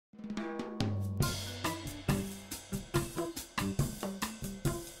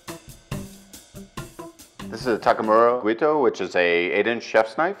This is a Takamura Guito, which is a 8-inch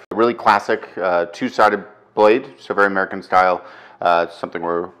chef's knife. A really classic two-sided blade, so very American style. It's something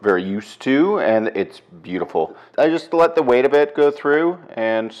we're very used to, and it's beautiful. I just let the weight of it go through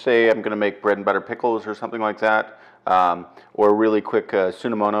and say I'm going to make bread and butter pickles or something like that, or a really quick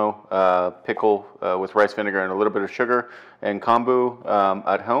Tsunamono pickle with rice vinegar and a little bit of sugar and kombu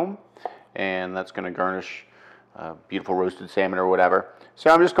at home, and that's going to garnish beautiful roasted salmon or whatever. So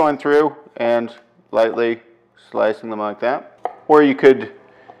I'm just going through and lightly slicing them like that. Or you could,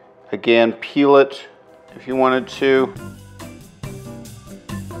 again, peel it if you wanted to.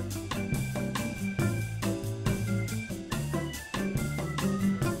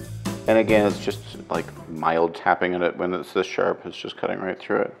 And again, it's just like mild tapping in it. When it's this sharp, it's just cutting right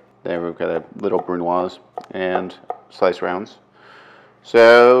through it. There we've got a little brunoise and slice rounds.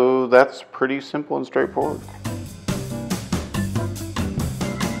 So that's pretty simple and straightforward.